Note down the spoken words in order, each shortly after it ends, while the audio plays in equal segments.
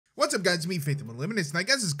What's up, guys? Me, Faith, Moliminous, and I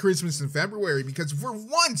guess it's Christmas in February because for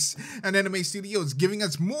once, an anime studio is giving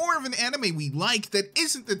us more of an anime we like that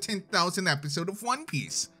isn't the 10,000th episode of One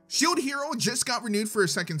Piece. Shield Hero just got renewed for a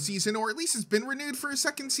second season, or at least it's been renewed for a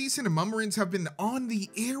second season, and mummerings have been on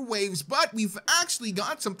the airwaves, but we've actually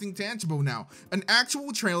got something tangible now. An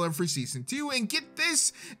actual trailer for season 2, and get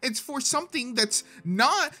this, it's for something that's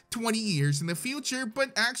not 20 years in the future,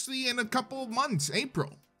 but actually in a couple of months,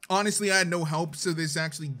 April. Honestly, I had no hopes of this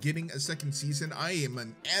actually getting a second season. I am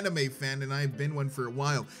an anime fan and I've been one for a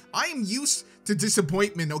while. I am used to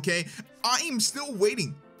disappointment, okay? I am still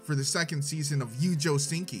waiting for the second season of Yujo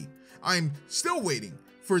Sinki. I'm still waiting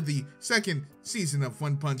for the second season of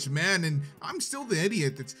One Punch Man, and I'm still the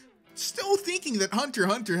idiot that's still thinking that Hunter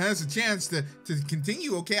x Hunter has a chance to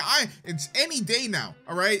continue, okay? It's any day now,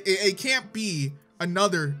 all right? It can't be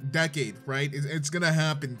another decade, right? It's gonna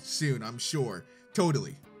happen soon, I'm sure.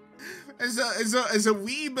 Totally. As a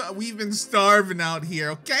weeb, we've been starving out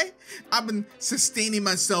here, okay? I've been sustaining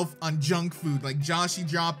myself on junk food like Joshi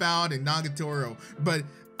Dropout and Nagatoro, but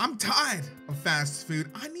I'm tired of fast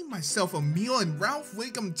food. I need myself a meal, and Ralph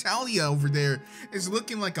Wiggum Talia over there is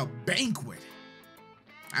looking like a banquet.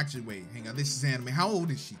 Actually, wait, hang on, this is anime. How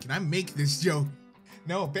old is she? Can I make this joke?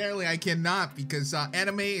 No, apparently I cannot because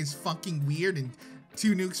anime is fucking weird and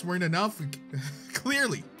 2 nukes weren't enough,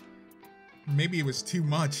 clearly. Maybe it was too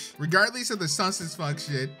much. Regardless of the sus as fuck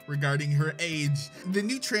shit regarding her age, the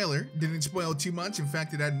new trailer didn't spoil too much. In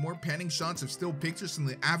fact, it had more panning shots of still pictures than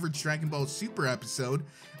the average Dragon Ball Super episode.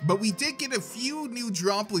 But we did get a few new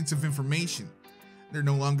droplets of information. They're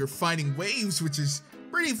no longer fighting waves, which is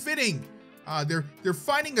pretty fitting. They're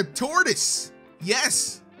fighting a tortoise.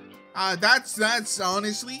 Yes, that's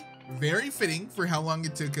honestly very fitting for how long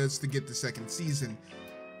it took us to get the second season.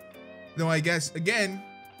 Though I guess, again,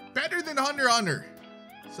 better than Hunter x Hunter,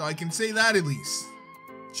 so I can say that at least.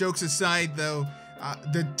 Jokes aside though,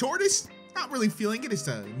 the tortoise, not really feeling it. It's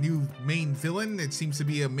a new main villain. It seems to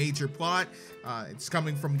be a major plot. It's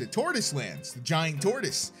coming from the Tortoise Lands, the giant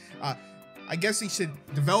tortoise. I guess they should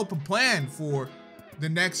develop a plan for the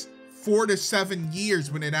next 4 to 7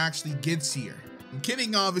 years when it actually gets here. I'm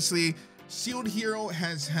kidding, obviously. Shield Hero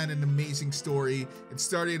has had an amazing story. It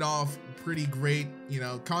started off pretty great, you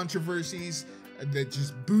know, controversies that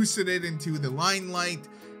just boosted it into the limelight,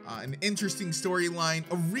 an interesting storyline,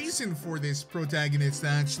 a reason for this protagonist to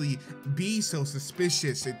actually be so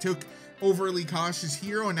suspicious. It took overly cautious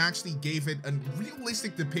hero and actually gave it a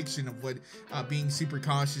realistic depiction of what being super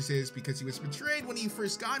cautious is, because he was betrayed when he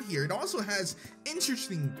first got here. It also has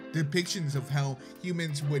interesting depictions of how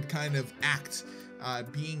humans would kind of act,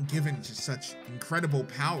 being given just such incredible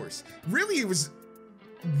powers. Really, it was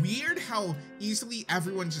weird how easily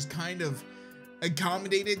everyone just kind of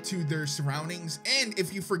accommodated to their surroundings. And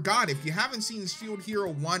if you forgot, if you haven't seen Shield Hero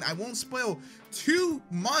 1, I won't spoil too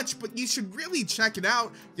much, but you should really check it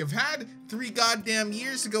out. You've had 3 goddamn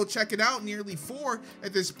years to go check it out, nearly 4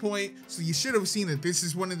 at this point, so you should have seen it. This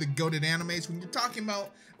is one of the goated animes. When you're talking about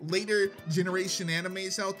later generation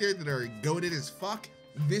animes out there that are goated as fuck,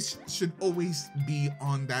 this should always be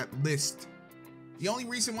on that list. The only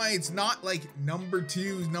reason why it's not like number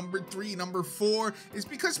 2, number 3, number 4 is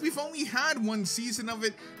because we've only had 1 season of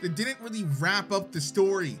it that didn't really wrap up the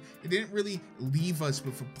story. It didn't really leave us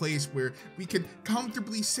with a place where we could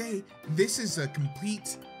comfortably say this is a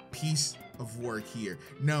complete piece of work here.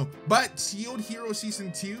 No, but Shield Hero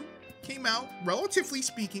Season 2 came out, relatively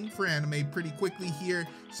speaking, for anime pretty quickly here,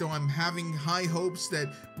 so I'm having high hopes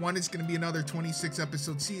that 1, it's going to be another 26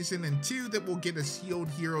 episode season, and 2, that we'll get a Shield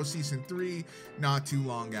Hero Season 3 not too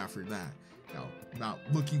long after that. Now, not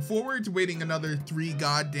looking forward to waiting another 3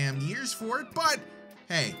 goddamn years for it, but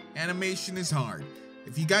hey, animation is hard.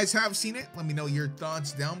 If you guys have seen it, let me know your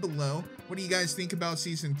thoughts down below. What do you guys think about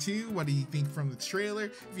Season 2? What do you think from the trailer?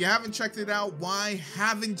 If you haven't checked it out, why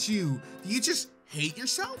haven't you? Do you just hate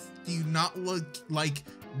yourself? Do you not look like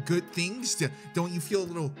good things? Don't you feel a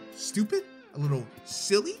little stupid? A little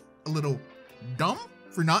silly? A little dumb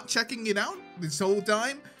for not checking it out this whole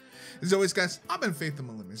time? As always, guys, I've been Faith the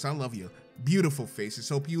Moliminous. I love you. Beautiful faces.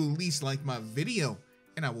 Hope you at least like my video,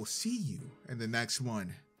 and I will see you in the next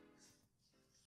one.